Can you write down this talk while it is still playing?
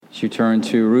You turn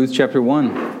to Ruth chapter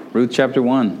 1. Ruth chapter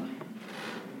 1.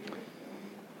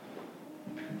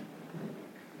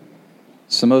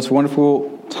 It's the most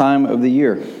wonderful time of the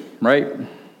year, right?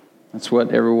 That's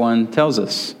what everyone tells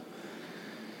us.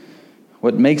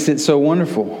 What makes it so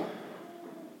wonderful?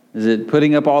 Is it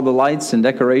putting up all the lights and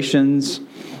decorations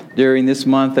during this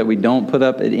month that we don't put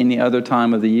up at any other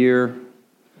time of the year?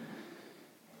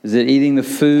 Is it eating the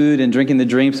food and drinking the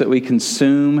drinks that we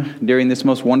consume during this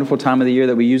most wonderful time of the year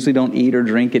that we usually don't eat or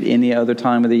drink at any other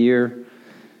time of the year?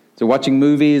 Is it watching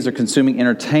movies or consuming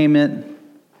entertainment?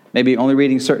 Maybe only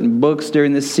reading certain books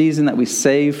during this season that we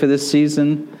save for this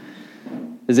season?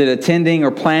 Is it attending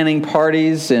or planning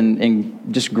parties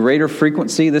in just greater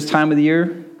frequency this time of the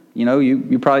year? You know,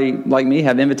 you probably, like me,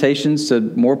 have invitations to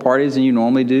more parties than you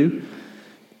normally do.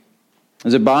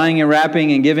 Is it buying and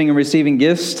wrapping and giving and receiving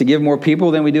gifts to give more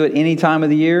people than we do at any time of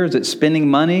the year? Is it spending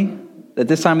money at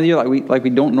this time of the year like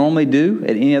we don't normally do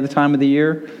at any other time of the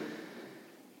year?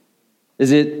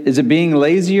 Is it being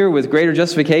lazier with greater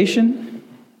justification?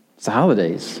 It's the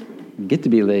holidays. You get to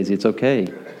be lazy. It's okay.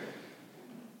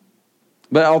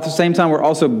 But at the same time, we're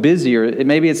also busier.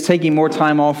 Maybe it's taking more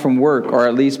time off from work, or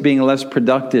at least being less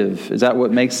productive. Is that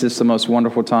what makes this the most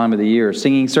wonderful time of the year?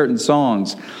 Singing certain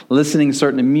songs, listening to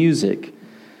certain music,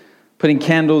 putting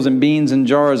candles and beans in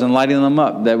jars and lighting them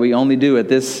up that we only do at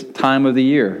this time of the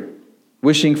year.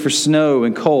 Wishing for snow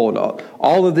and cold.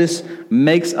 All of this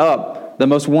makes up the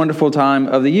most wonderful time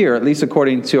of the year, at least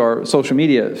according to our social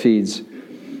media feeds.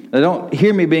 Now, don't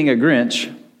hear me being a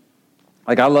Grinch.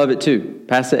 Like, I love it too.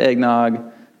 Pass the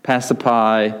eggnog, pass the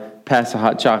pie, pass the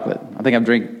hot chocolate. I think I've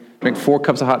drank 4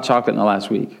 cups of hot chocolate in the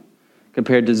last week,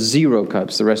 compared to 0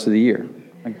 cups the rest of the year.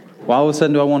 Like, why all of a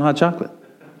sudden do I want hot chocolate?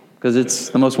 Because it's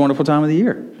the most wonderful time of the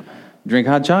year. Drink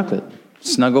hot chocolate,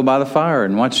 snuggle by the fire,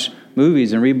 and watch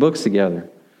movies and read books together.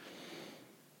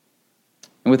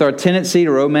 And with our tendency to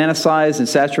romanticize and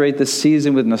saturate this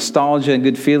season with nostalgia and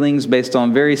good feelings based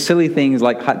on very silly things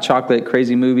like hot chocolate,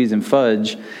 crazy movies, and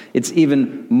fudge, it's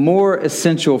even more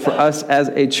essential for us as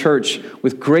a church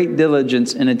with great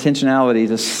diligence and intentionality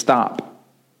to stop.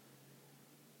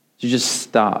 To just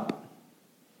stop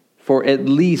for at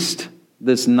least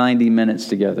this 90 minutes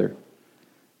together.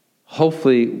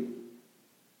 Hopefully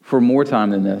for more time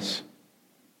than this.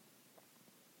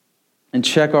 And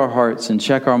check our hearts and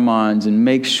check our minds and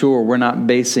make sure we're not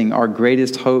basing our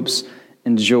greatest hopes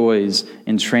and joys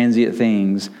in transient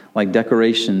things like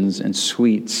decorations and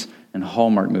sweets and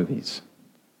Hallmark movies.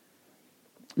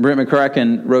 Brent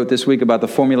McCracken wrote this week about the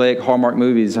formulaic Hallmark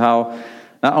movies, how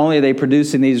not only are they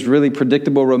producing these really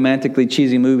predictable, romantically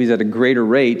cheesy movies at a greater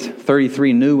rate,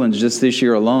 33 new ones just this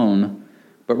year alone,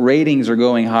 but ratings are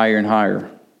going higher and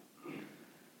higher.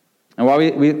 And while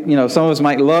we some of us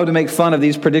might love to make fun of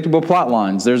these predictable plot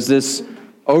lines, there's this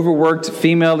overworked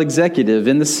female executive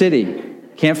in the city,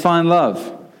 can't find love.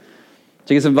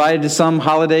 She gets invited to some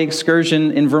holiday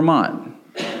excursion in Vermont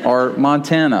or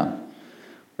Montana,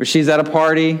 where she's at a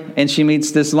party and she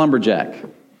meets this lumberjack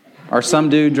or some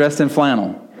dude dressed in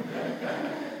flannel.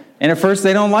 And at first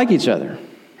they don't like each other.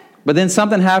 But then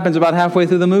something happens about halfway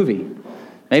through the movie.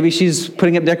 Maybe she's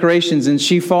putting up decorations and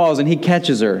she falls and he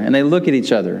catches her and they look at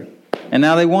each other. And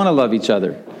now they want to love each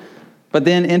other. But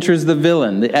then enters the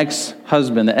villain, the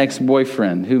ex-husband, the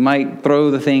ex-boyfriend, who might throw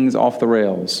the things off the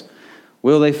rails.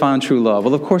 Will they find true love?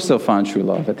 Well, of course they'll find true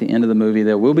love. At the end of the movie,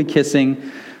 they will be kissing.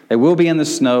 They will be in the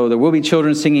snow. There will be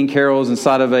children singing carols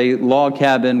inside of a log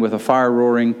cabin with a fire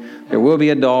roaring. There will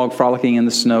be a dog frolicking in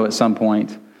the snow at some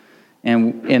point.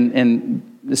 And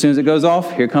as soon as it goes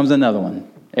off, here comes another one.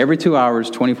 Every 2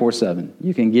 hours, 24/7.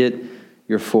 You can get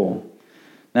your full.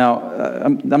 Now,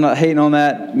 I'm not hating on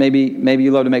that. Maybe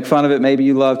you love to make fun of it. Maybe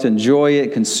you love to enjoy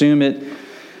it, consume it.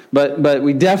 But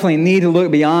we definitely need to look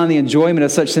beyond the enjoyment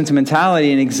of such sentimentality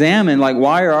and examine, like,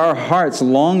 why are our hearts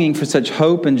longing for such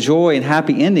hope and joy and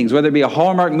happy endings, whether it be a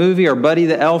Hallmark movie or Buddy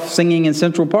the Elf singing in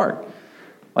Central Park.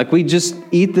 Like, we just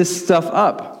eat this stuff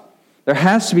up. There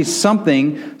has to be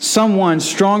something, someone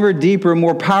stronger, deeper,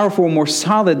 more powerful, more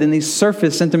solid than these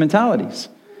surface sentimentalities.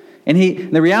 And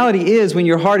the reality is, when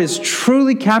your heart is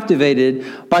truly captivated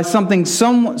by someone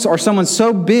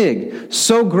so big,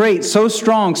 so great, so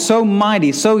strong, so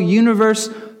mighty, so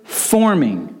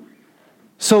universe-forming,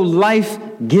 so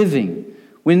life-giving,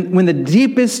 when the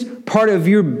deepest part of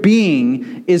your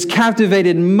being is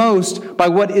captivated most by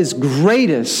what is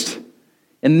greatest,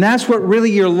 and that's what really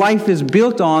your life is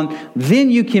built on, then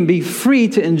you can be free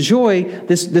to enjoy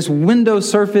this window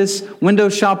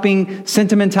shopping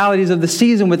sentimentalities of the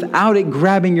season without it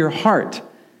grabbing your heart.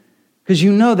 Because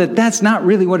you know that that's not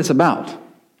really what it's about.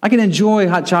 I can enjoy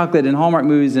hot chocolate and Hallmark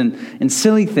movies and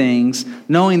silly things,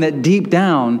 knowing that deep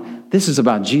down, this is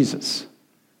about Jesus.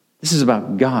 This is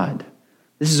about God.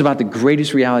 This is about the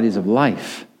greatest realities of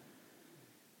life.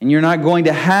 And you're not going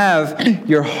to have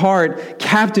your heart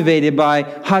captivated by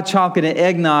hot chocolate and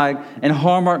eggnog and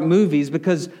Hallmark movies,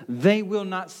 because they will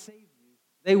not save you.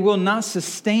 They will not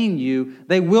sustain you.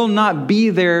 They will not be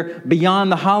there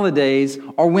beyond the holidays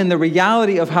or when the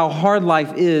reality of how hard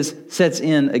life is sets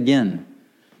in again.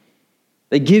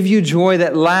 They give you joy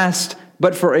that lasts,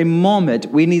 but for a moment.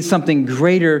 We need something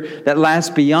greater that lasts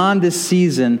beyond this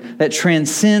season, that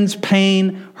transcends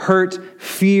pain, hurt,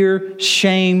 fear,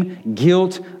 shame,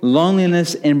 guilt,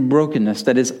 loneliness, and brokenness,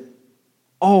 that is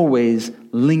always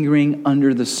lingering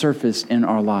under the surface in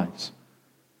our lives.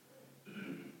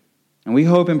 And we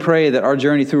hope and pray that our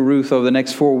journey through Ruth over the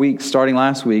next 4 weeks, starting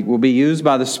last week, will be used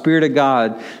by the Spirit of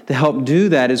God to help do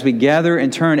that as we gather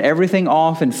and turn everything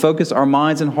off and focus our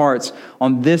minds and hearts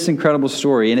on this incredible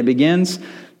story. And it begins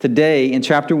today in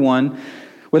chapter 1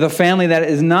 with a family that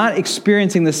is not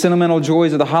experiencing the sentimental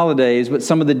joys of the holidays, but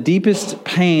some of the deepest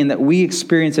pain that we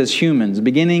experience as humans,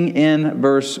 beginning in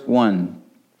verse 1.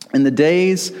 In the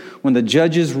days when the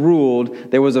judges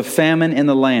ruled, there was a famine in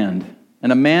the land.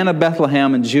 And a man of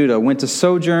Bethlehem in Judah went to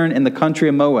sojourn in the country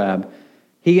of Moab,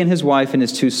 he and his wife and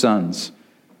his 2 sons.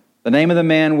 The name of the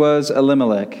man was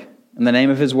Elimelech, and the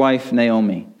name of his wife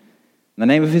Naomi. And the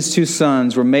name of his 2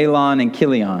 sons were Mahlon and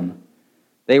Chilion.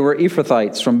 They were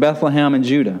Ephrathites from Bethlehem in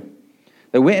Judah.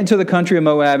 They went into the country of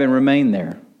Moab and remained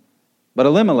there. But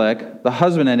Elimelech, the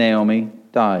husband of Naomi,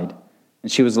 died,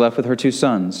 and she was left with her 2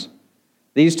 sons.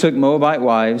 These took Moabite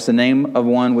wives. The name of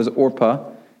one was Orpah,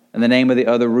 and the name of the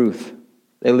other Ruth.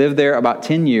 They lived there about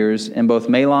 10 years, and both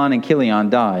Mahlon and Chilion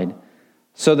died,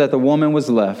 so that the woman was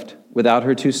left without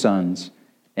her 2 sons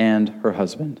and her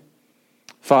husband.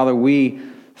 Father, we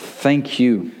thank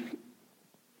you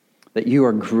that you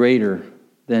are greater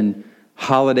than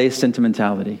holiday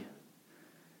sentimentality.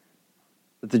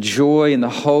 That the joy and the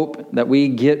hope that we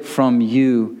get from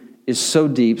you is so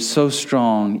deep, so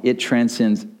strong, it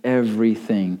transcends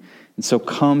everything. And so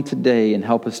come today and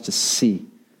help us to see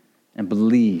and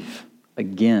believe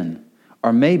again,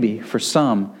 or maybe for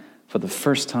some, for the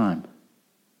first time.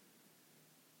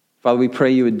 Father, we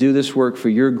pray you would do this work for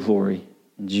your glory.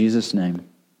 In Jesus' name,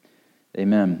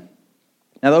 amen.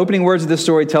 Now, the opening words of this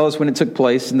story tell us when it took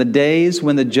place, in the days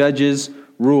when the judges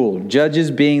ruled. Judges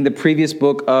being the previous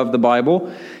book of the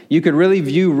Bible. You could really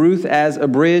view Ruth as a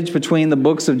bridge between the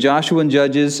books of Joshua and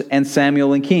Judges and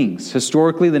Samuel and Kings.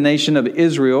 Historically, the nation of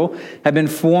Israel had been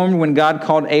formed when God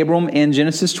called Abram in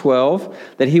Genesis 12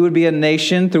 that he would be a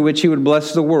nation through which he would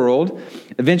bless the world.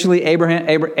 Eventually,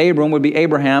 Abram would be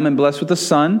Abraham and blessed with a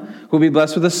son, who would be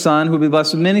blessed with a son, who would be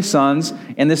blessed with many sons,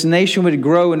 and this nation would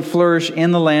grow and flourish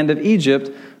in the land of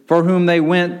Egypt, for whom they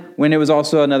went when it was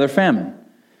also another famine.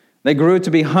 They grew to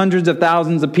be hundreds of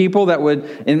thousands of people that would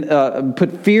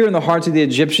put fear in the hearts of the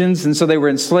Egyptians. And so they were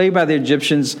enslaved by the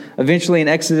Egyptians, eventually in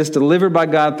Exodus, delivered by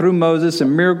God through Moses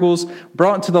and miracles,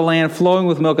 brought into the land flowing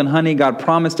with milk and honey. God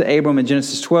promised to Abram in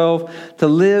Genesis 12 to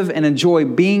live and enjoy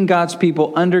being God's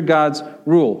people under God's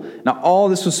rule. Now, all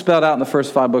this was spelled out in the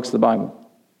first 5 books of the Bible.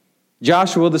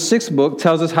 Joshua, the 6th book,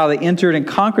 tells us how they entered and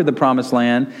conquered the promised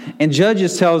land, and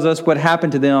Judges tells us what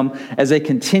happened to them as they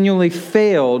continually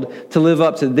failed to live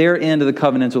up to their end of the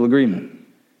covenantal agreement.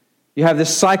 You have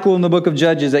this cycle in the book of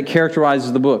Judges that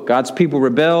characterizes the book. God's people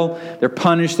rebel, they're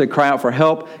punished, they cry out for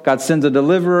help. God sends a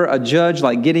deliverer, a judge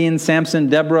like Gideon, Samson,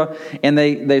 Deborah, and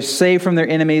they're saved from their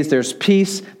enemies. There's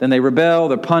peace, then they rebel,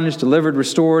 they're punished, delivered,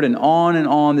 restored, and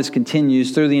on this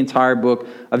continues through the entire book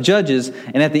of Judges.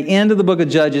 And at the end of the book of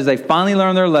Judges, they finally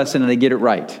learn their lesson and they get it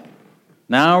right.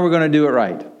 Now we're going to do it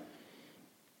right.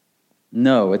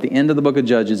 No, at the end of the book of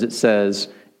Judges, it says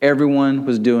everyone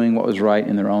was doing what was right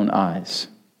in their own eyes.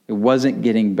 It wasn't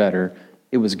getting better,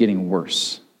 it was getting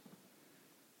worse.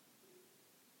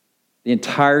 The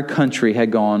entire country had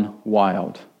gone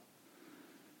wild.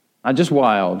 Not just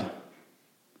wild,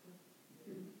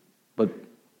 but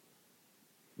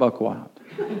buck wild.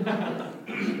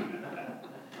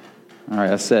 All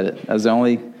right, I said it. That's the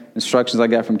only instructions I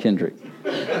got from Kendrick.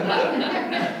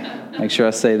 Make sure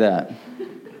I say that.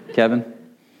 Kevin?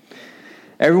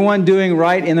 Everyone doing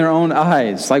right in their own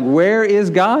eyes. Like, where is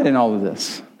God in all of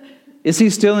this? Is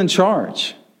he still in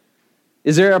charge?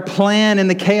 Is there a plan in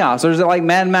the chaos? Or is it like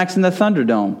Mad Max in the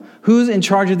Thunderdome? Who's in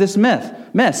charge of this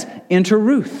mess? Enter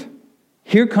Ruth.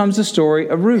 Here comes the story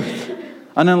of Ruth.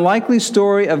 An unlikely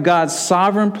story of God's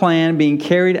sovereign plan being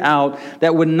carried out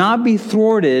that would not be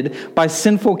thwarted by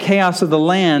sinful chaos of the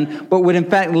land, but would in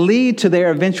fact lead to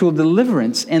their eventual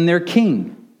deliverance and their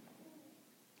king.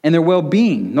 and their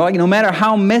well-being. No matter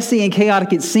how messy and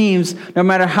chaotic it seems, no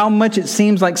matter how much it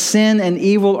seems like sin and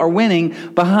evil are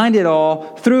winning, behind it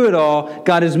all, through it all,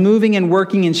 God is moving and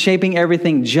working and shaping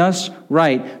everything just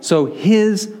right, so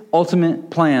his ultimate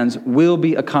plans will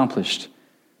be accomplished.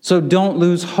 So don't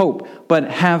lose hope, but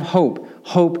have hope.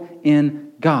 Hope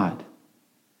in God.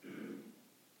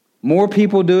 More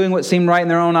people doing what seemed right in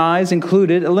their own eyes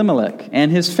included Elimelech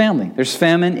and his family. There's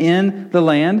famine in the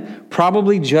land,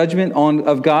 probably judgment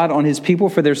of God on his people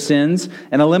for their sins.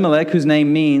 And Elimelech, whose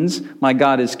name means, my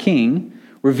God is king,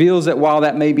 reveals that while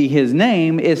that may be his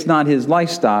name, it's not his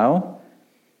lifestyle.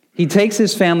 He takes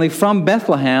his family from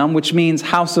Bethlehem, which means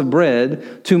house of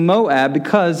bread, to Moab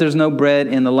because there's no bread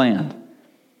in the land.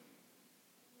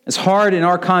 It's hard in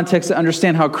our context to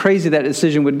understand how crazy that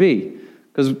decision would be.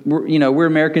 Because we're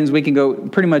Americans, we can go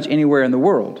pretty much anywhere in the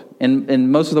world.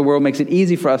 And most of the world makes it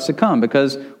easy for us to come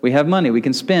because we have money we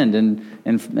can spend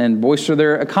and bolster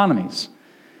their economies.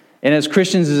 And as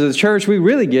Christians, as a church, we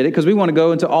really get it because we want to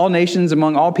go into all nations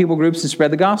among all people groups and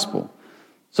spread the gospel.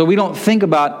 So we don't think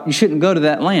about, you shouldn't go to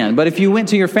that land. But if you went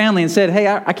to your family and said, hey,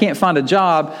 I can't find a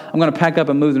job, I'm going to pack up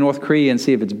and move to North Korea and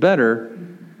see if it's better,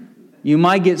 you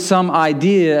might get some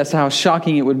idea as to how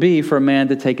shocking it would be for a man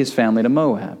to take his family to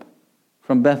Moab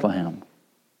from Bethlehem.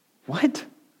 What?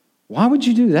 Why would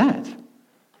you do that?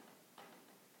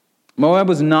 Moab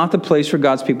was not the place for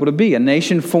God's people to be, a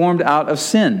nation formed out of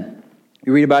sin.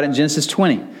 You read about it in Genesis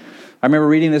 20. I remember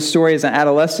reading this story as an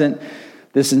adolescent,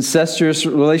 this incestuous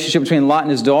relationship between Lot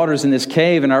and his daughters in this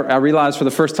cave, and I realized for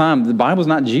the first time the Bible's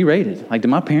not G-rated. Like, do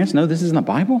my parents know this isn't the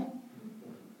Bible?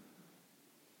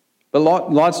 But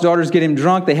Lot's daughters get him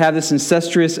drunk. They have this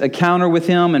incestuous encounter with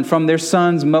him, and from their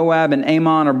sons, Moab and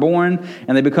Ammon are born,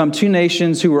 and they become two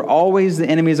nations who were always the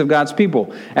enemies of God's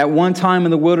people. At one time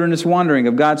in the wilderness wandering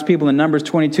of God's people in Numbers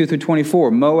 22 through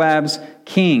 24, Moab's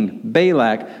king,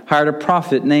 Balak, hired a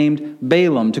prophet named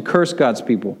Balaam to curse God's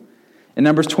people. In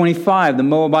Numbers 25, the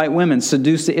Moabite women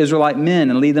seduced the Israelite men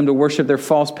and lead them to worship their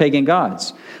false pagan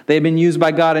gods. They had been used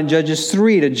by God in Judges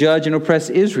 3 to judge and oppress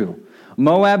Israel.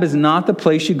 Moab is not the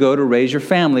place you go to raise your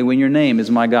family when your name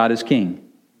is my God is king.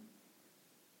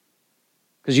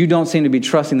 Because you don't seem to be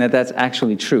trusting that that's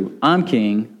actually true. I'm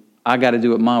king. I got to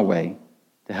do it my way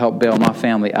to help bail my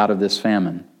family out of this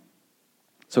famine.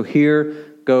 So here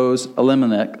goes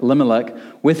Elimelech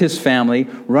with his family,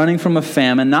 running from a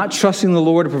famine, not trusting the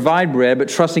Lord to provide bread, but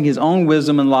trusting his own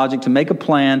wisdom and logic to make a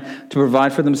plan to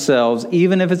provide for themselves,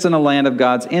 even if it's in a land of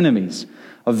God's enemies.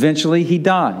 Eventually, he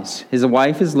dies. His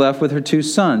wife is left with her two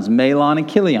sons, Mahlon and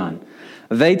Chilion.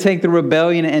 They take the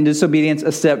rebellion and disobedience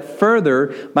a step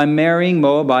further by marrying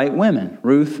Moabite women,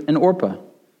 Ruth and Orpah.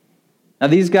 Now,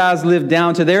 these guys live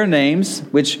down to their names,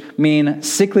 which mean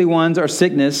sickly ones are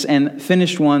sickness and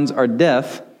finished ones are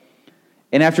death.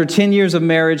 And after 10 years of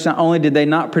marriage, not only did they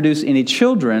not produce any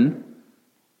children,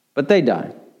 but they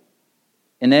died.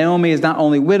 And Naomi is not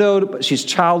only widowed, but she's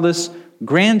childless,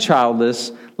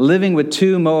 grandchildless, living with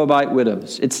two Moabite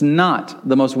widows. It's not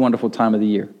the most wonderful time of the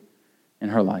year in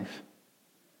her life.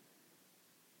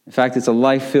 In fact, it's a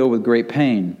life filled with great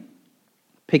pain.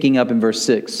 Picking up in verse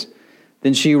 6.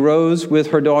 Then she rose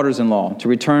with her daughters-in-law to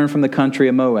return from the country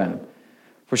of Moab.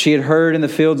 For she had heard in the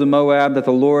fields of Moab that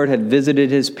the Lord had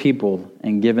visited his people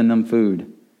and given them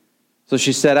food. So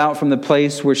she set out from the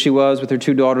place where she was with her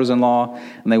two daughters-in-law,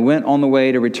 and they went on the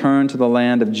way to return to the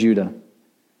land of Judah.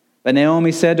 But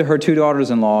Naomi said to her two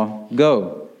daughters-in-law,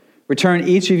 Go, return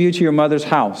each of you to your mother's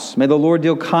house. May the Lord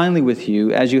deal kindly with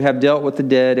you as you have dealt with the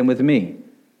dead and with me.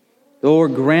 The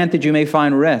Lord grant that you may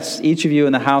find rest, each of you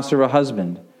in the house of her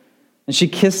husband. And she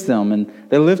kissed them, and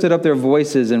they lifted up their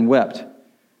voices and wept.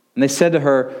 And they said to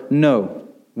her, No,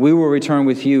 we will return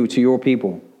with you to your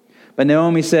people. But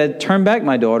Naomi said, Turn back,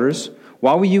 my daughters.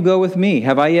 Why will you go with me?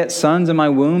 Have I yet sons in my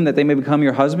womb that they may become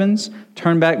your husbands?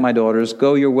 Turn back, my daughters,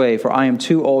 go your way, for I am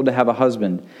too old to have a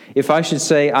husband. If I should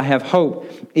say, I have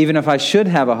hope, even if I should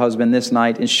have a husband this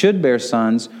night and should bear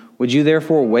sons, would you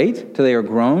therefore wait till they are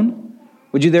grown?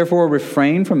 Would you therefore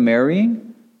refrain from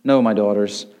marrying? No, my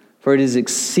daughters, for it is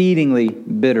exceedingly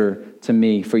bitter to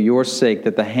me for your sake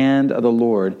that the hand of the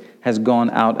Lord has gone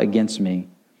out against me.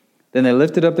 Then they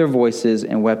lifted up their voices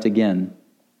and wept again.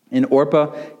 And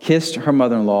Orpah kissed her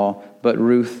mother-in-law, but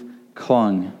Ruth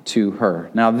clung to her.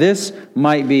 Now, this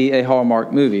might be a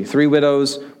Hallmark movie. Three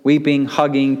widows, weeping,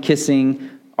 hugging, kissing,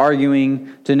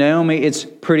 arguing. To Naomi, it's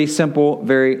pretty simple,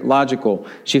 very logical.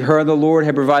 She heard the Lord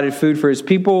had provided food for his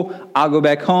people. I'll go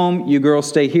back home. You girls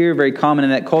stay here. Very common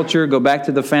in that culture. Go back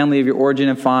to the family of your origin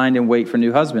and find and wait for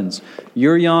new husbands.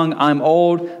 You're young. I'm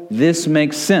old. This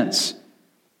makes sense.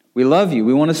 We love you.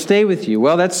 We want to stay with you.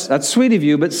 Well, that's sweet of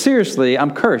you, but seriously,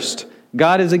 I'm cursed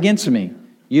God is against me.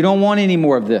 You don't want any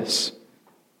more of this.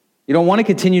 You don't want to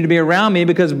continue to be around me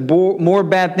because more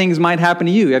bad things might happen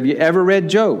to you. Have you ever read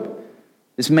Job?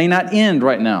 This may not end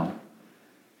right now.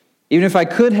 Even if I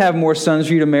could have more sons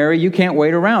for you to marry, you can't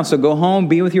wait around. So go home,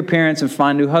 be with your parents, and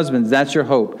find new husbands. That's your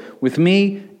hope. With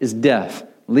me is death.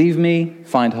 Leave me,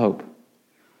 find hope.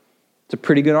 It's a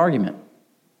pretty good argument.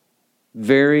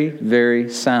 Very, very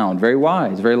sound, very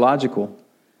wise, very logical.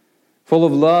 Full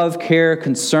of love, care,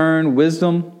 concern,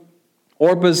 wisdom.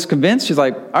 Orpah's convinced. She's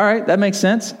like, all right, that makes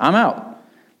sense. I'm out.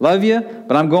 Love you,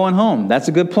 but I'm going home. That's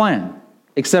a good plan.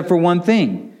 Except for one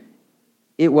thing.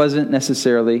 It wasn't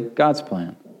necessarily God's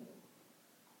plan.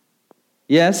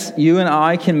 Yes, you and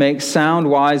I can make sound,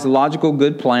 wise, logical,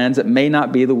 good plans that may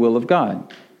not be the will of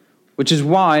God. Which is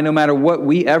why no matter what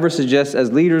we ever suggest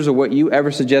as leaders or what you ever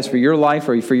suggest for your life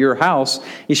or for your house,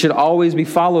 it should always be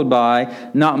followed by,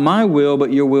 not my will,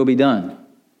 but your will be done.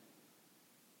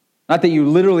 Not that you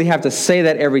literally have to say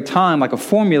that every time like a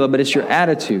formula, but it's your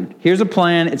attitude. Here's a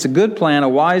plan. It's a good plan, a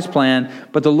wise plan,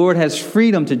 but the Lord has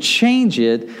freedom to change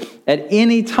it at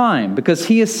any time because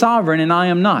He is sovereign and I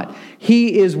am not.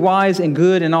 He is wise and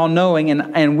good and all-knowing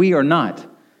and we are not.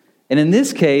 And in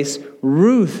this case,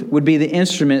 Ruth would be the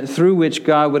instrument through which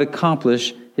God would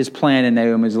accomplish His plan in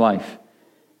Naomi's life.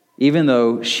 Even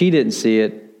though she didn't see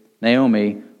it,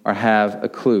 Naomi, or have a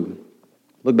clue.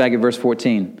 Look back at verse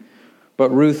 14.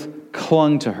 But Ruth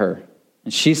clung to her,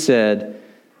 and she said,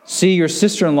 see, your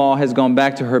sister-in-law has gone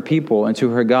back to her people and to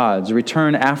her gods.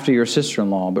 Return after your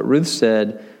sister-in-law. But Ruth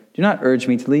said, do not urge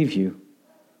me to leave you,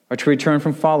 or to return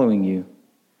from following you.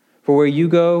 For where you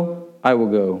go, I will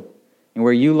go, and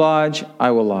where you lodge,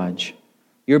 I will lodge.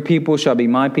 Your people shall be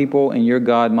my people, and your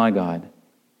God my God.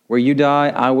 Where you die,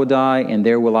 I will die, and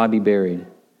there will I be buried.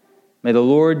 May the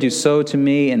Lord do so to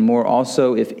me, and more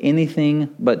also, if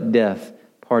anything but death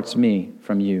parts me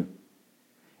from you.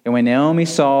 And when Naomi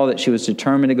saw that she was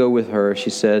determined to go with her,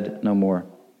 she said no more.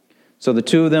 So the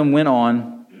two of them went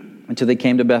on until they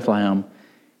came to Bethlehem.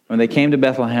 When they came to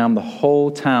Bethlehem, the whole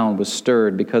town was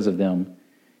stirred because of them.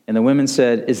 And the women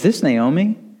said, is this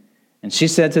Naomi? And she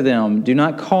said to them, do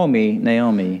not call me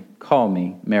Naomi, call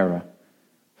me Mara.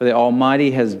 For the Almighty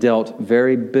has dealt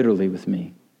very bitterly with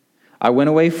me. I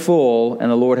went away full, and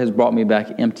the Lord has brought me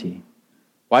back empty.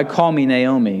 Why call me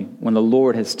Naomi when the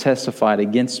Lord has testified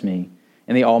against me,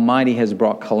 and the Almighty has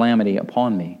brought calamity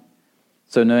upon me?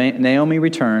 So Naomi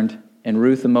returned, and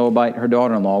Ruth the Moabite, her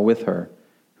daughter-in-law, with her,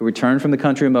 who returned from the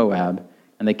country of Moab,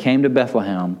 and they came to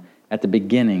Bethlehem at the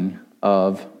beginning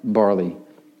of barley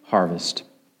harvest.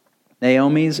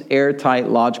 Naomi's airtight,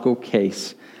 logical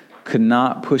case could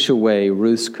not push away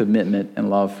Ruth's commitment and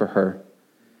love for her.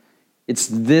 It's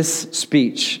this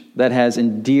speech that has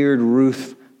endeared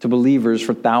Ruth to believers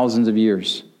for thousands of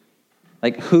years.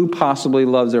 Like, who possibly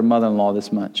loves their mother-in-law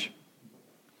this much?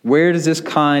 Where does this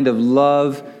kind of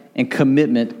love and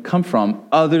commitment come from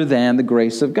other than the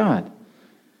grace of God?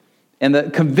 And the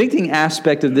convicting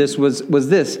aspect of this was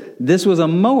this. This was a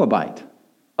Moabite,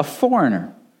 a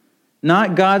foreigner,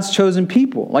 not God's chosen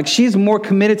people. Like, she's more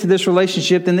committed to this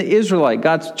relationship than the Israelite,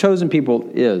 God's chosen people,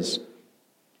 is.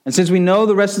 And since we know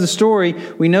the rest of the story,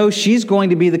 we know she's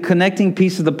going to be the connecting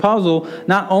piece of the puzzle,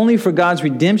 not only for God's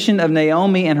redemption of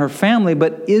Naomi and her family,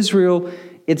 but Israel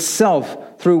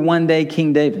itself through one day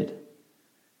King David.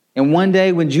 And one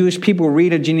day when Jewish people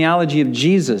read a genealogy of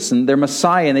Jesus and their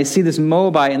Messiah, and they see this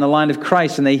Moabite in the line of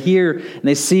Christ, and they hear and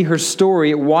they see her story,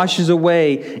 it washes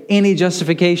away any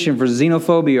justification for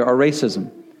xenophobia or racism.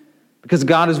 Because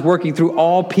God is working through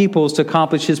all peoples to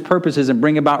accomplish His purposes and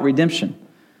bring about redemption.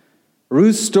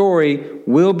 Ruth's story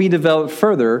will be developed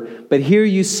further, but here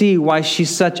you see why she's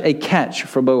such a catch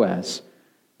for Boaz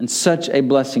and such a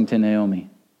blessing to Naomi.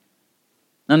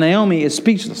 Now, Naomi is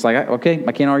speechless. Like, okay,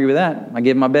 I can't argue with that. I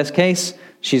gave my best case.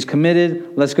 She's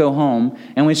committed. Let's go home.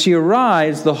 And when she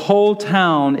arrives, the whole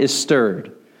town is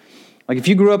stirred. Like, if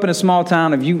you grew up in a small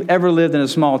town, if you ever lived in a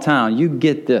small town, you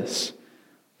get this.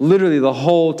 Literally, the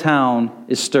whole town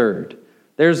is stirred.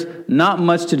 There's not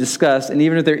much to discuss, and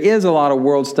even if there is a lot of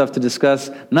world stuff to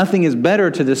discuss, nothing is better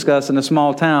to discuss in a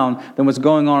small town than what's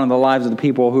going on in the lives of the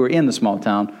people who are in the small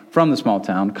town, from the small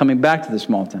town, coming back to the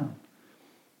small town.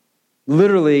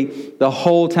 Literally, the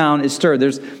whole town is stirred.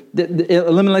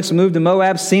 Elimelech's move to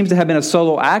Moab seems to have been a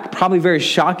solo act, probably very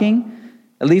shocking.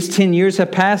 At least 10 years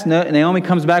have passed. Naomi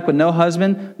comes back with no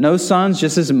husband, no sons,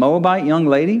 just this Moabite young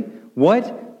lady.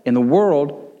 What in the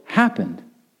world happened?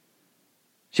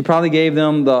 She probably gave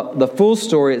them the full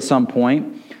story at some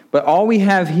point, but all we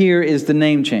have here is the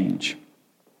name change.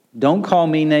 Don't call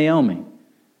me Naomi,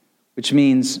 which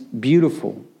means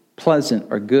beautiful, pleasant,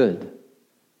 or good.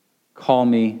 Call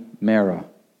me Mara.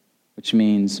 which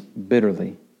means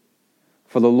bitterly.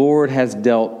 For the Lord has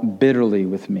dealt bitterly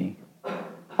with me.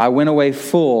 I went away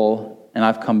full, and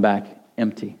I've come back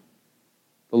empty.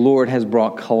 The Lord has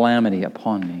brought calamity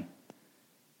upon me.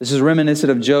 This is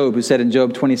reminiscent of Job, who said in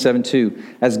Job 27:2,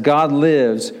 as God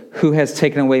lives, who has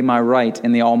taken away my right,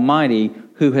 and the Almighty,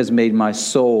 who has made my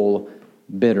soul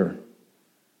bitter.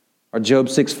 Or Job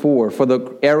 6:4, for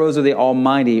the arrows of the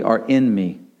Almighty are in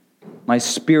me. My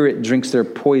spirit drinks their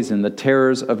poison. The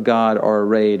terrors of God are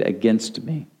arrayed against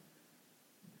me.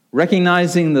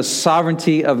 Recognizing the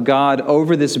sovereignty of God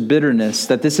over this bitterness,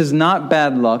 that this is not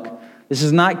bad luck, this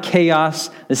is not chaos,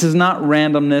 this is not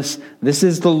randomness, this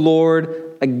is the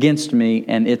Lord against me,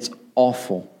 and it's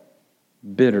awful,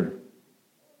 bitter.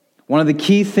 One of the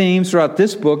key themes throughout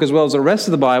this book, as well as the rest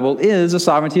of the Bible, is the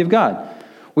sovereignty of God.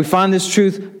 We find this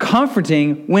truth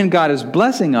comforting when God is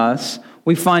blessing us.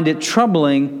 We find it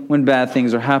troubling when bad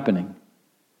things are happening.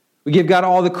 We give God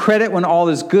all the credit when all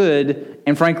is good,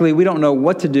 and frankly, we don't know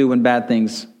what to do when bad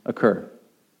things occur.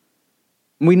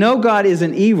 We know God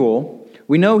isn't evil.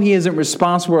 We know He isn't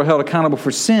responsible or held accountable for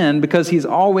sin because He's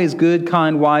always good,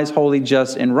 kind, wise, holy,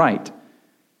 just, and right.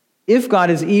 If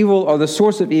God is evil or the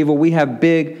source of evil, we have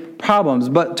big problems.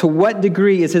 But to what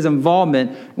degree is His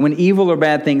involvement when evil or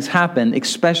bad things happen,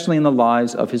 especially in the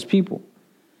lives of His people?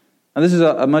 Now, this is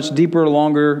a much deeper,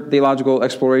 longer theological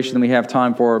exploration than we have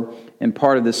time for in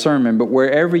part of this sermon. But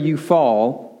wherever you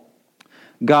fall,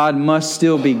 God must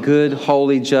still be good,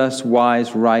 holy, just,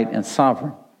 wise, right, and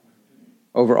sovereign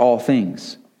over all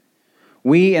things.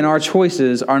 We and our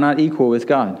choices are not equal with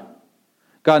God.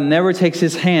 God never takes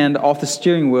His hand off the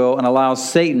steering wheel and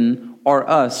allows Satan or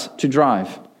us to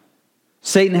drive.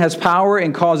 Satan has power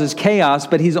and causes chaos,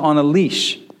 but he's on a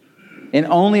leash and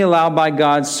only allowed by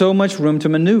God so much room to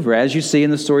maneuver, as you see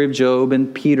in the story of Job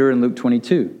and Peter in Luke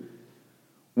 22.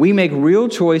 We make real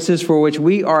choices for which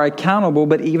we are accountable,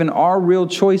 but even our real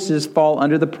choices fall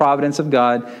under the providence of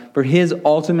God for His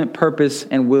ultimate purpose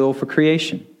and will for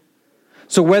creation.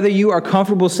 So whether you are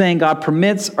comfortable saying God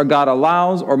permits or God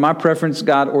allows, or my preference,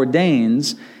 God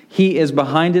ordains, He is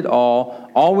behind it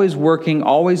all, always working,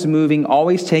 always moving,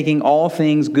 always taking all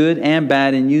things good and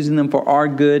bad and using them for our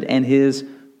good and His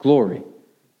glory.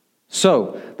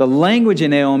 So, the language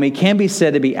in Naomi can be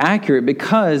said to be accurate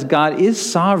because God is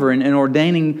sovereign in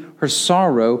ordaining her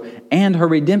sorrow and her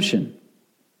redemption.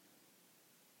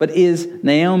 But is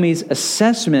Naomi's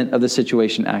assessment of the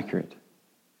situation accurate?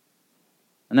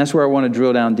 And that's where I want to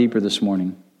drill down deeper this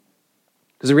morning.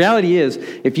 Because the reality is,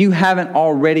 if you haven't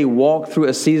already walked through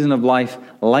a season of life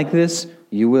like this,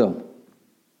 you will.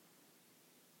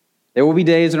 There will be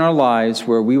days in our lives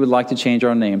where we would like to change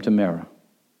our name to Mara.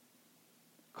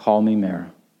 Call me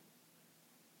Mara.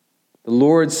 The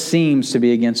Lord seems to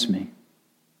be against me.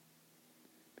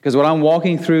 Because what I'm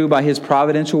walking through by His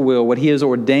providential will, what He has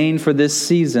ordained for this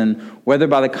season, whether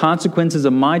by the consequences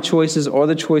of my choices or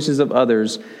the choices of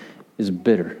others, is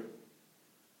bitter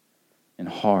and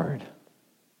hard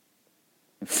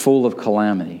and full of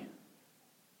calamity.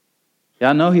 Yeah,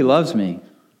 I know He loves me,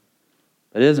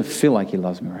 but it doesn't feel like He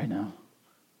loves me right now.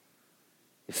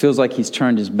 It feels like He's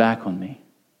turned His back on me.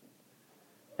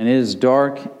 And it is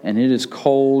dark, and it is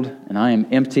cold, and I am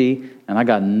empty, and I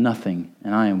got nothing,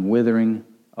 and I am withering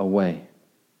away.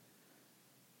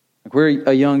 Like, we're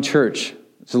a young church.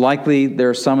 It's likely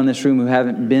there are some in this room who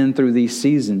haven't been through these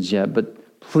seasons yet,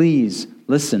 but please,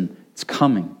 listen, it's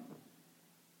coming.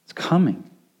 It's coming.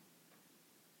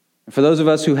 And for those of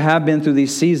us who have been through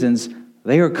these seasons,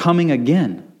 they are coming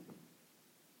again.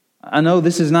 I know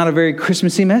this is not a very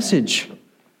Christmassy message.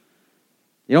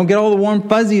 You don't get all the warm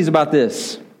fuzzies about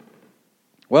this.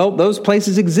 Well, those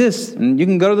places exist, and you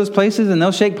can go to those places, and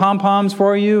they'll shake pom-poms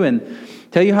for you and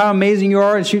tell you how amazing you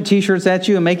are and shoot T-shirts at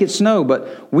you and make it snow.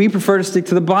 But we prefer to stick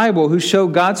to the Bible, who show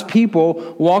God's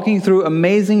people walking through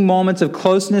amazing moments of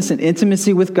closeness and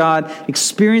intimacy with God,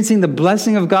 experiencing the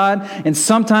blessing of God. And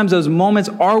sometimes those moments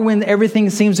are when everything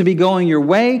seems to be going your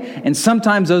way, and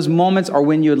sometimes those moments are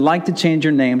when you would like to change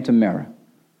your name to Mara,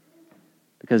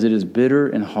 because it is bitter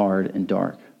and hard and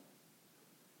dark.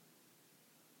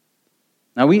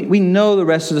 Now, we know the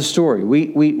rest of the story.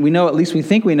 We know, at least we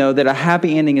think we know, that a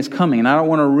happy ending is coming. And I don't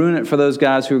want to ruin it for those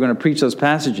guys who are going to preach those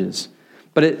passages.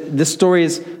 But this story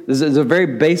is a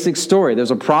very basic story.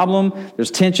 There's a problem,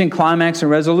 there's tension, climax, and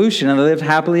resolution, and they live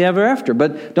happily ever after.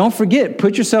 But don't forget,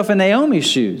 put yourself in Naomi's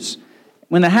shoes.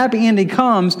 When the happy ending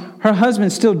comes, her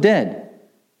husband's still dead.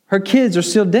 Her kids are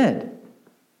still dead.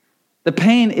 The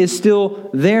pain is still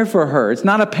there for her. It's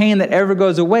not a pain that ever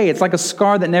goes away. It's like a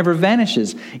scar that never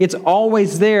vanishes. It's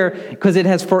always there because it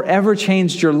has forever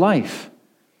changed your life.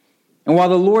 And while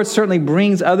the Lord certainly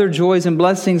brings other joys and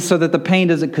blessings so that the pain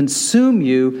doesn't consume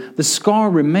you, the scar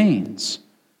remains.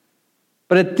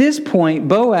 But at this point,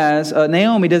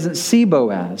 Naomi doesn't see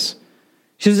Boaz.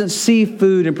 She doesn't see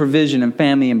food and provision and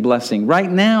family and blessing. Right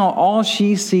now, all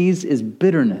she sees is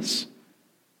bitterness.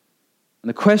 And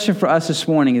the question for us this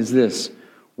morning is this: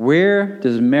 where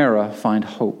does Mara find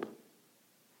hope?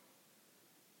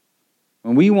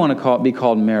 When we want to be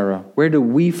called Mara, where do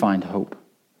we find hope?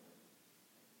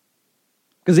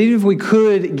 Because even if we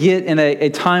could get in a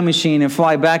time machine and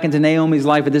fly back into Naomi's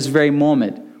life at this very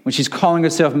moment, when she's calling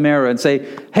herself Mara, and say,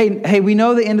 hey, we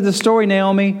know the end of the story,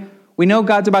 Naomi. We know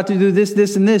God's about to do this,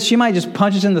 this, and this. She might just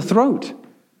punch us in the throat.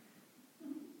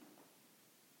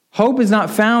 Hope is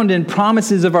not found in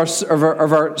promises of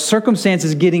our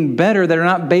circumstances getting better that are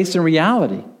not based in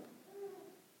reality.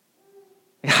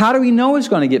 How do we know it's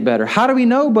going to get better? How do we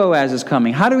know Boaz is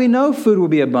coming? How do we know food will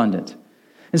be abundant?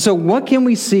 And so what can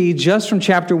we see just from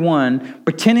chapter 1,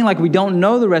 pretending like we don't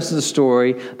know the rest of the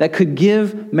story, that could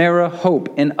give Mara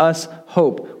hope and us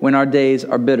hope when our days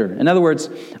are bitter? In other words,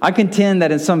 I contend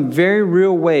that in some very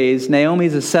real ways,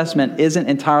 Naomi's assessment isn't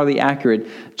entirely accurate,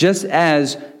 just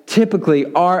as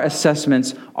typically our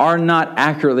assessments are not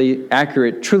truly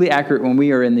accurate when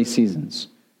we are in these seasons.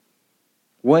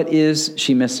 What is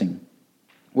she missing?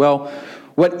 Well,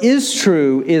 what is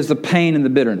true is the pain and the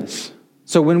bitterness.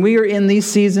 So when we are in these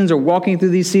seasons or walking through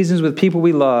these seasons with people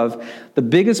we love, the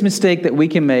biggest mistake that we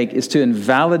can make is to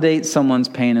invalidate someone's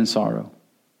pain and sorrow.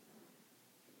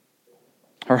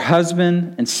 Her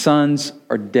husband and sons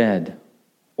are dead.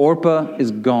 Orpah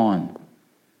is gone.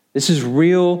 This is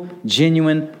real,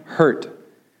 genuine hurt.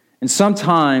 And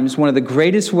sometimes one of the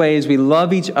greatest ways we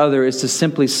love each other is to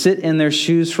simply sit in their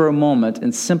shoes for a moment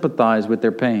and sympathize with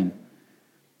their pain.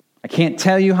 I can't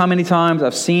tell you how many times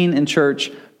I've seen in church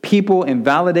people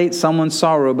invalidate someone's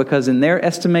sorrow because in their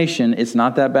estimation, it's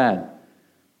not that bad.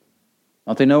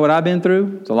 Don't they know what I've been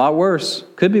through? It's a lot worse.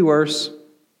 Could be worse.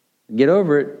 Get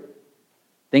over it.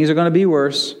 Things are going to be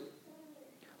worse.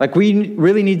 Like, we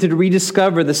really need to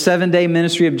rediscover the 7-day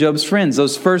ministry of Job's friends.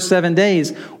 Those first 7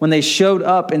 days when they showed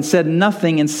up and said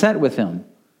nothing and sat with him.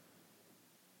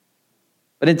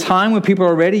 But in time when people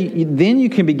are ready, then you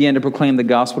can begin to proclaim the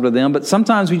gospel to them. But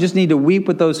sometimes we just need to weep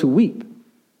with those who weep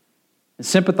and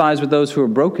sympathize with those who are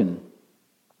broken.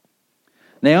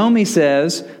 Naomi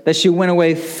says that she went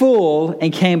away full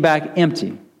and came back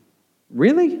empty.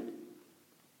 Really?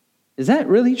 Is that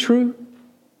really true?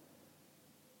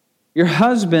 Your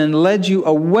husband led you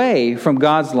away from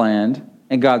God's land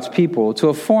and God's people to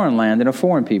a foreign land and a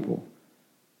foreign people.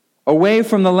 Away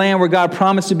from the land where God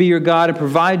promised to be your God and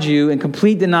provide you in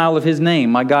complete denial of his name.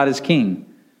 My God is king.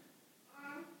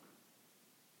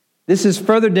 This is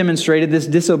further demonstrated, this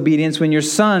disobedience, when your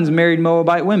sons married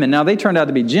Moabite women. Now, they turned out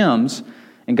to be gems,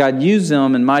 and God used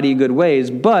them in mighty good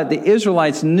ways, but the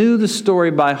Israelites knew the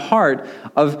story by heart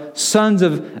of sons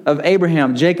of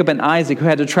Abraham, Jacob, and Isaac, who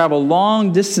had to travel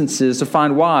long distances to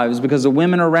find wives because the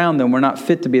women around them were not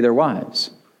fit to be their wives.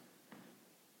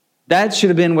 That should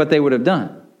have been what they would have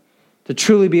done, to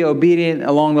truly be obedient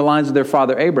along the lines of their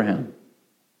father Abraham.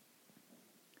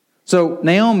 So,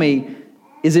 Naomi,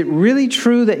 is it really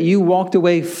true that you walked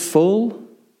away full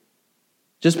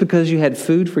just because you had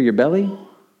food for your belly?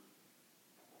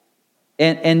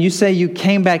 And you say you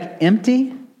came back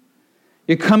empty?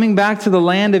 You're coming back to the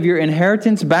land of your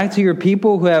inheritance, back to your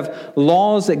people who have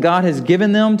laws that God has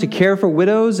given them to care for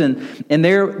widows, and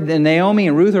Naomi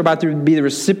and Ruth are about to be the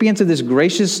recipients of these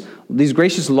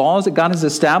gracious laws that God has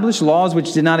established, laws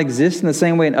which did not exist in the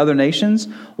same way in other nations,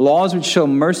 laws which show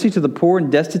mercy to the poor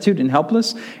and destitute and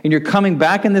helpless, and you're coming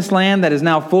back in this land that is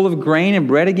now full of grain and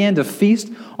bread again to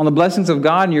feast on the blessings of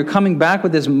God, and you're coming back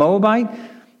with this Moabite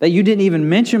that you didn't even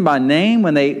mention by name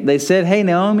when they said, hey,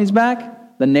 Naomi's back.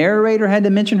 The narrator had to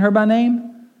mention her by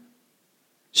name.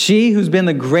 She who's been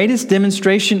the greatest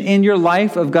demonstration in your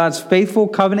life of God's faithful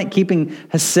covenant-keeping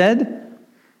hesed,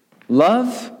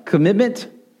 love, commitment,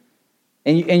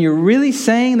 and you're really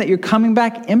saying that you're coming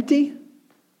back empty?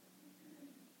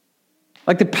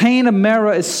 Like, the pain of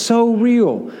Mara is so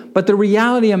real, but the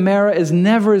reality of Mara is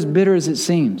never as bitter as it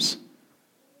seems.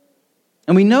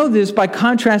 And we know this by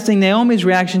contrasting Naomi's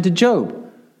reaction to Job.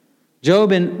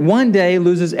 Job in one day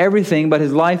loses everything but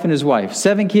his life and his wife.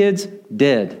 7 kids,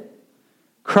 dead.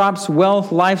 Crops,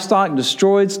 wealth, livestock,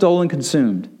 destroyed, stolen,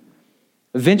 consumed.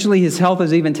 Eventually his health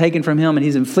is even taken from him and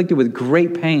he's inflicted with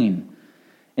great pain.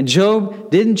 And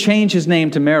Job didn't change his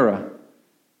name to Mara.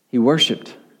 He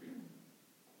worshiped.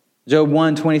 Job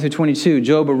 1, 20-22,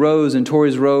 Job arose and tore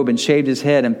his robe and shaved his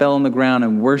head and fell on the ground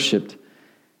and worshiped.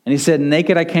 And he said,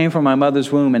 naked I came from my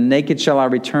mother's womb, and naked shall I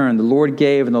return. The Lord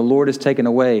gave, and the Lord has taken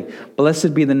away.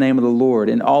 Blessed be the name of the Lord.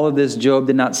 In all of this, Job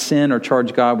did not sin or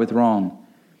charge God with wrong.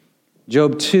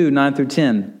 Job 2, 9 through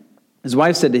 10. His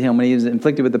wife said to him when he was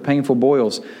inflicted with the painful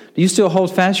boils, do you still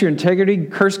hold fast your integrity?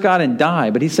 Curse God and die.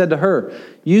 But he said to her,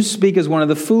 you speak as one of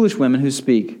the foolish women who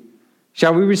speak.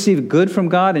 Shall we receive good from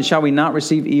God, and shall we not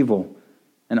receive evil?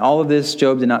 And all of this,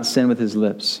 Job did not sin with his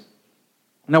lips.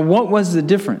 Now, what was the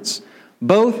difference?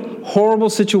 Both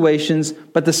horrible situations,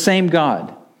 but the same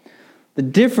God. The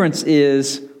difference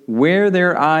is where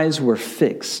their eyes were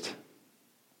fixed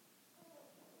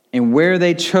and where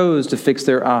they chose to fix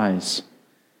their eyes.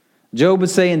 Job would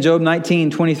say in Job 19,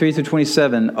 23 through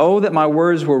 27, oh, that my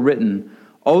words were written.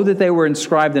 Oh, that they were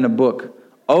inscribed in a book.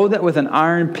 Oh, that with an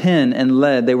iron pen and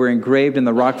lead they were engraved in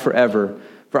the rock forever.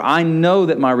 For I know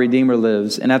that my Redeemer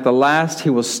lives, and at the last he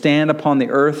will stand upon the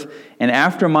earth. And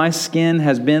after my skin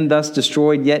has been thus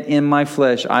destroyed, yet in my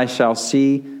flesh I shall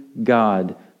see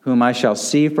God, whom I shall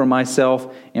see for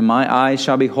myself, and my eyes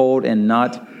shall behold, and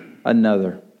not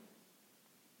another.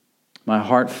 My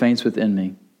heart faints within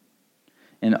me,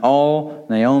 and all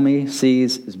Naomi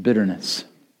sees is bitterness.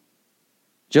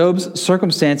 Job's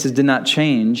circumstances did not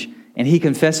change, and he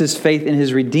confesses faith in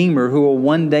his Redeemer, who will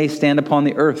one day stand upon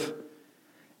the earth.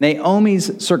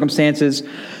 Naomi's circumstances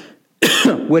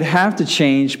would have to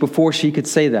change before she could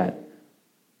say that,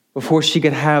 before she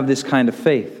could have this kind of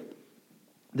faith.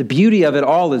 The beauty of it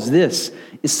all is this: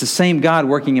 it's the same God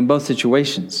working in both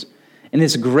situations. And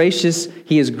it's gracious.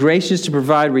 He is gracious to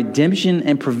provide redemption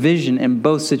and provision in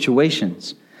both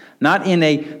situations. Not in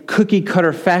a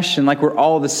cookie-cutter fashion like we're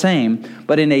all the same,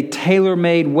 but in a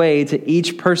tailor-made way to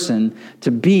each person to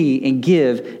be and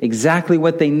give exactly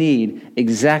what they need,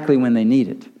 exactly when they need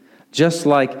it. Just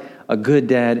like a good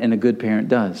dad and a good parent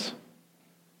does.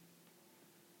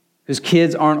 Because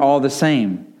kids aren't all the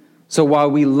same. So while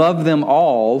we love them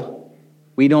all,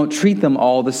 we don't treat them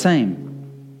all the same.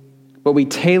 But we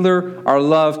tailor our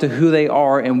love to who they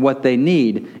are and what they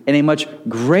need. In a much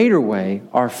greater way,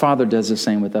 our Father does the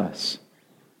same with us.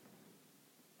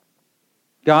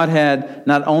 God had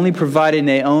not only provided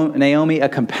Naomi a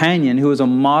companion who was a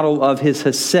model of his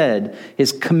hesed,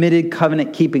 his committed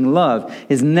covenant-keeping love,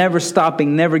 his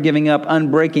never-stopping, never giving up,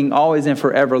 unbreaking, always and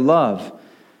forever love.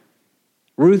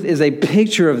 Ruth is a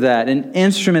picture of that, an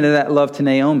instrument of that love to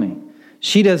Naomi.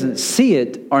 She doesn't see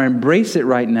it or embrace it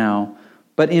right now,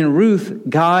 but in Ruth,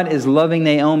 God is loving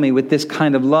Naomi with this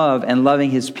kind of love and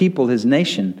loving his people, his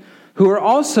nation, who are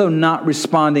also not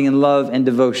responding in love and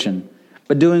devotion,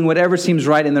 but doing whatever seems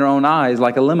right in their own eyes,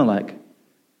 like Elimelech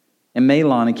and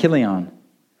Mahlon and Chilion.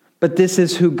 But this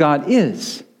is who God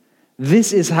is.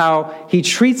 This is how he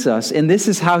treats us, and this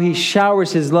is how he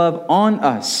showers his love on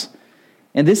us.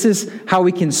 And this is how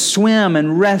we can swim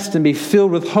and rest and be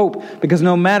filled with hope, because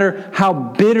no matter how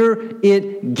bitter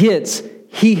it gets,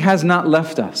 he has not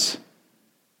left us.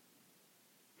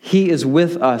 He is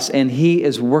with us and he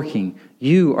is working.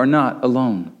 You are not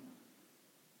alone.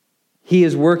 He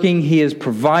is working, he is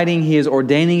providing, he is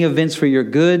ordaining events for your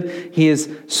good. He is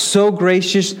so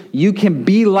gracious, you can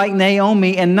be like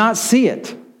Naomi and not see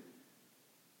it.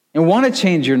 And want to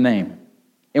change your name.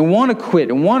 And want to quit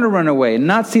and want to run away and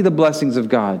not see the blessings of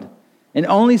God. And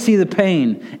only see the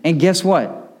pain. And guess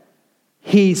what?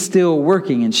 He's still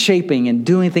working and shaping and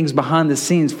doing things behind the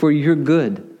scenes for your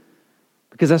good.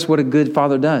 Because that's what a good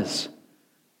father does.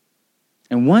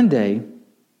 And one day,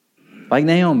 like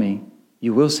Naomi,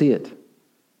 you will see it.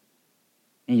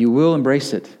 And you will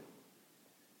embrace it.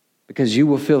 Because you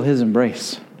will feel his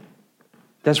embrace.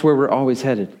 That's where we're always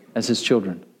headed as his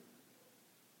children.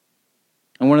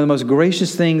 And one of the most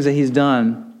gracious things that he's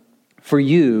done for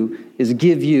you is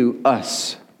give you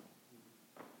us,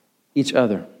 each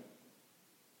other.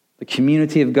 The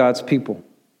community of God's people.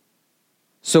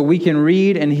 So we can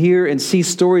read and hear and see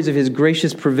stories of his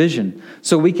gracious provision.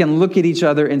 So we can look at each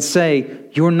other and say,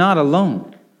 you're not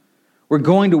alone. We're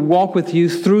going to walk with you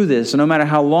through this. And no matter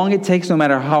how long it takes, no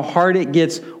matter how hard it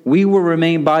gets, we will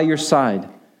remain by your side.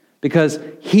 Because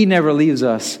he never leaves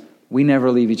us. We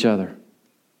never leave each other.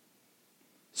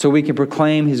 So we can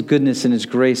proclaim his goodness and his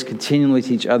grace continually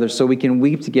to each other. So we can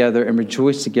weep together and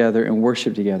rejoice together and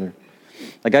worship together.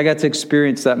 Like I got to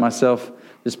experience that myself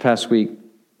this past week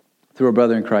through a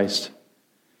brother in Christ.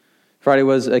 Friday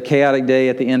was a chaotic day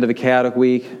at the end of a chaotic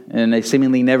week and a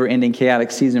seemingly never-ending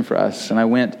chaotic season for us. And I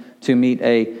went to meet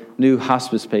a new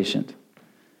hospice patient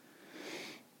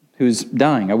who's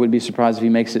dying. I wouldn't be surprised if he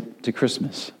makes it to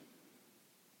Christmas.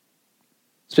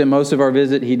 Spent most of our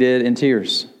visit, he did, in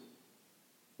tears.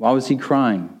 Why was he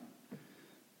crying?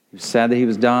 He was sad that he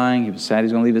was dying. He was sad he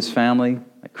was going to leave his family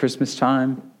at Christmas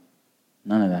time.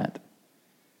 None of that.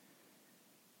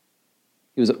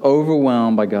 He was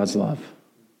overwhelmed by God's love.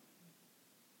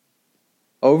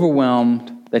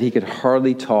 Overwhelmed that he could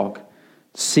hardly talk,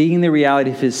 seeing the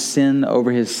reality of his sin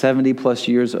over his 70-plus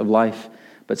years of life,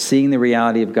 but seeing the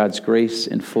reality of God's grace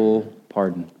and full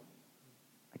pardon.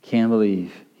 I can't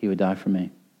believe he would die for me.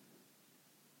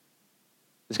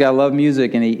 This guy loved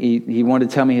music, and he wanted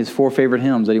to tell me his 4 favorite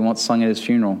hymns that he wants sung at his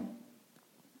funeral.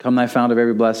 Come thy fount of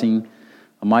every blessing,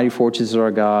 a mighty fortress is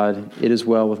our God, it is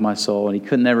well with my soul. And he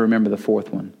couldn't ever remember the 4th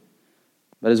one.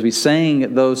 But as we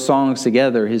sang those songs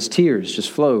together, his tears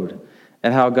just flowed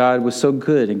at how God was so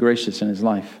good and gracious in his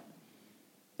life.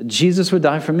 Jesus would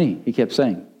die for me, he kept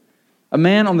saying. A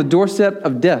man on the doorstep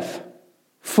of death,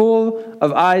 full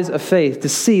of eyes of faith to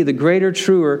see the greater,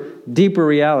 truer, deeper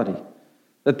reality.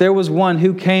 That there was one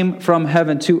who came from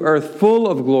heaven to earth full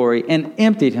of glory and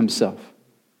emptied himself.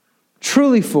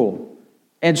 Truly full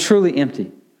and truly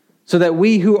empty. So that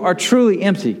we who are truly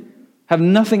empty, have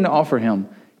nothing to offer him,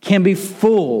 can be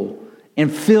full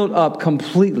and filled up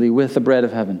completely with the bread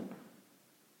of heaven.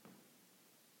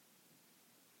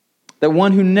 That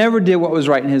one who never did what was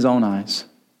right in his own eyes,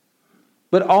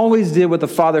 but always did what the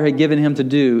Father had given him to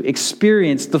do,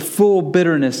 experienced the full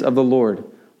bitterness of the Lord,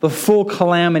 the full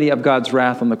calamity of God's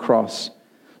wrath on the cross,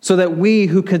 so that we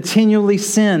who continually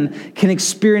sin can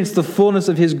experience the fullness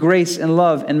of his grace and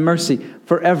love and mercy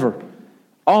forever,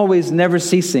 always never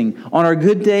ceasing, on our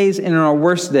good days and in our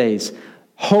worst days.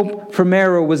 Hope for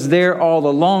Mara was there all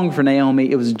along for Naomi.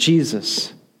 It was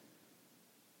Jesus.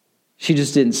 She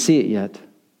just didn't see it yet.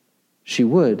 She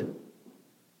would.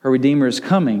 Her Redeemer is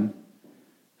coming.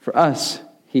 For us,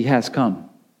 he has come.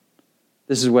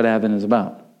 This is what Advent is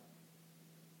about.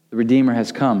 The Redeemer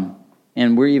has come,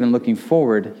 and we're even looking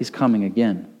forward. He's coming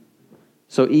again.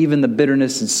 So even the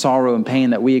bitterness and sorrow and pain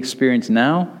that we experience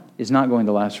now is not going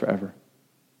to last forever.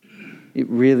 It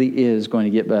really is going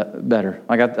to get better.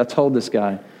 Like I told this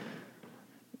guy,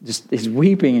 just he's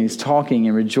weeping and he's talking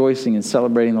and rejoicing and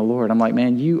celebrating the Lord. I'm like,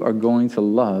 man, you are going to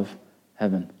love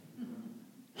heaven.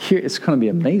 Here, it's going to be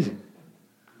amazing.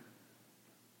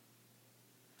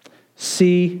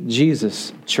 See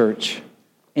Jesus, church.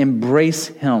 Embrace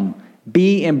him.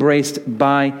 Be embraced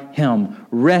by him.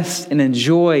 Rest and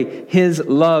enjoy his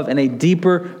love in a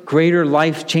deeper, greater,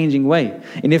 life-changing way.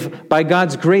 And if by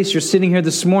God's grace you're sitting here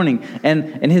this morning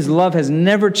and his love has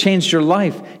never changed your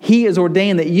life, he has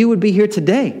ordained that you would be here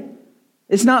today.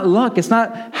 It's not luck. It's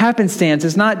not happenstance.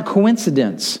 It's not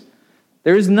coincidence.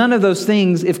 There is none of those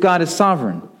things if God is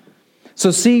sovereign.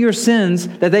 So see your sins,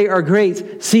 that they are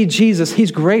great. See Jesus,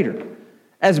 he's greater.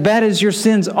 As bad as your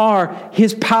sins are,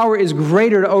 his power is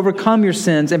greater to overcome your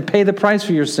sins and pay the price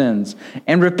for your sins.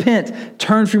 And repent,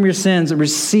 turn from your sins, and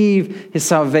receive his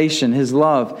salvation, his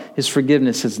love, his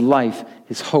forgiveness, his life,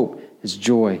 his hope, his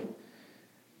joy.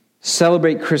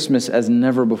 Celebrate Christmas as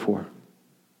never before,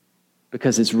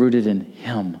 because it's rooted in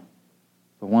him,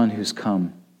 the one who's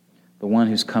come, the one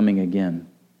who's coming again.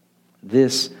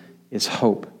 This is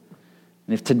hope.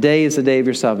 And if today is the day of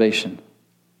your salvation,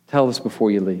 tell us before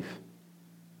you leave.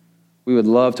 We would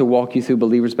love to walk you through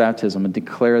believer's baptism and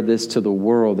declare this to the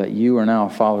world that you are now a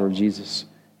follower of Jesus.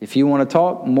 If you want to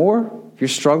talk more, if you're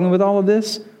struggling with all of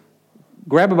this,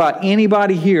 grab about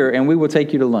anybody here and we will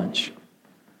take you to lunch.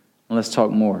 And let's talk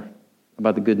more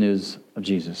about the good news of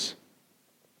Jesus.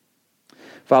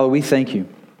 Father, we thank you.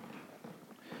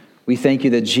 We thank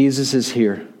you that Jesus is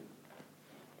here.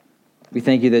 We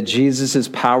thank you that Jesus'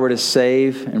 power to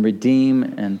save and redeem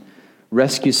and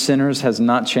rescue sinners has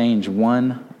not changed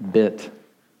one bit.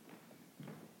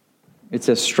 It's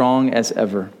as strong as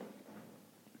ever.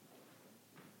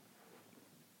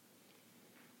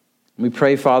 We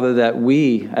pray, Father, that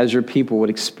we, as your people, would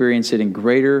experience it in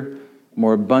greater,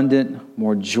 more abundant,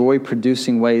 more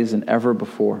joy-producing ways than ever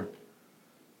before.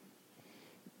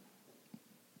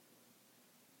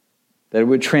 That it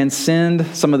would transcend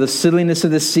some of the silliness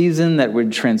of this season, that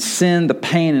would transcend the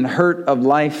pain and hurt of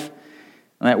life,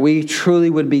 and that we truly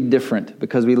would be different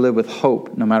because we live with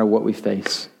hope no matter what we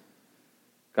face.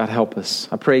 God, help us.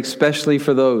 I pray especially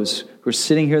for those who are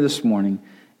sitting here this morning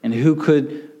and who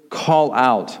could call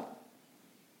out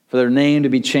for their name to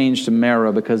be changed to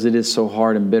Mara because it is so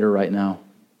hard and bitter right now.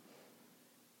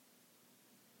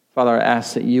 Father, I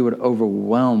ask that you would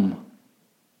overwhelm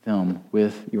them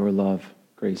with your love,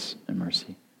 grace, and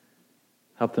mercy.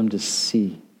 Help them to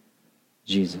see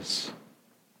Jesus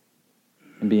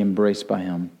and be embraced by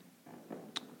him.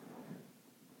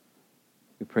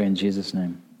 We pray in Jesus'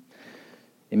 name.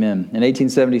 Amen. In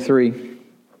 1873,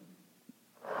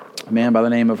 a man by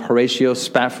the name of Horatio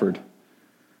Spafford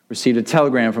received a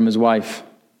telegram from his wife,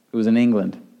 who was in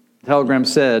England. The telegram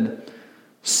said,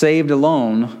 Saved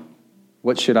alone,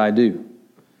 what should I do?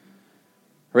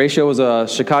 Horatio was a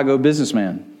Chicago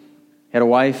businessman. He had a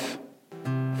wife,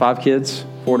 5 kids,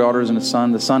 4 daughters and a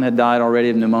son. The son had died already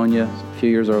of pneumonia a few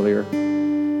years earlier.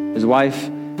 His wife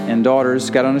and daughters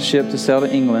got on a ship to sail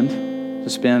to England to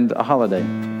spend a holiday.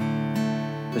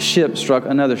 The ship struck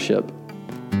another ship,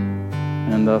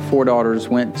 and the 4 daughters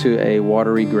went to a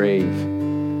watery grave.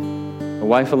 The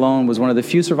wife alone was one of the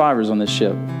few survivors on this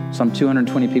ship. Some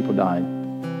 220 people died.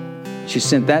 She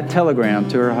sent that telegram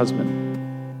to her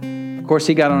husband. Of course,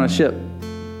 he got on a ship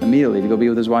immediately to go be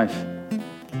with his wife.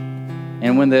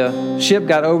 And when the ship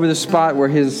got over the spot where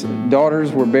his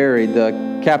daughters were buried,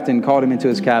 the captain called him into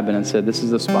his cabin and said, "This is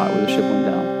the spot where the ship went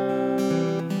down."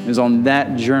 It was on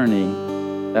that journey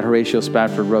that Horatio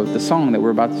Spafford wrote the song that we're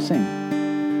about to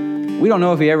sing. We don't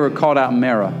know if he ever called out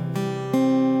Mara.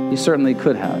 He certainly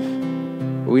could have.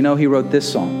 But we know he wrote this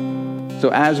song. So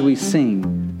as we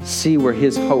sing, see where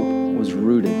his hope was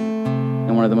rooted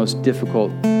in one of the most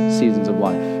difficult seasons of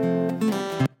life.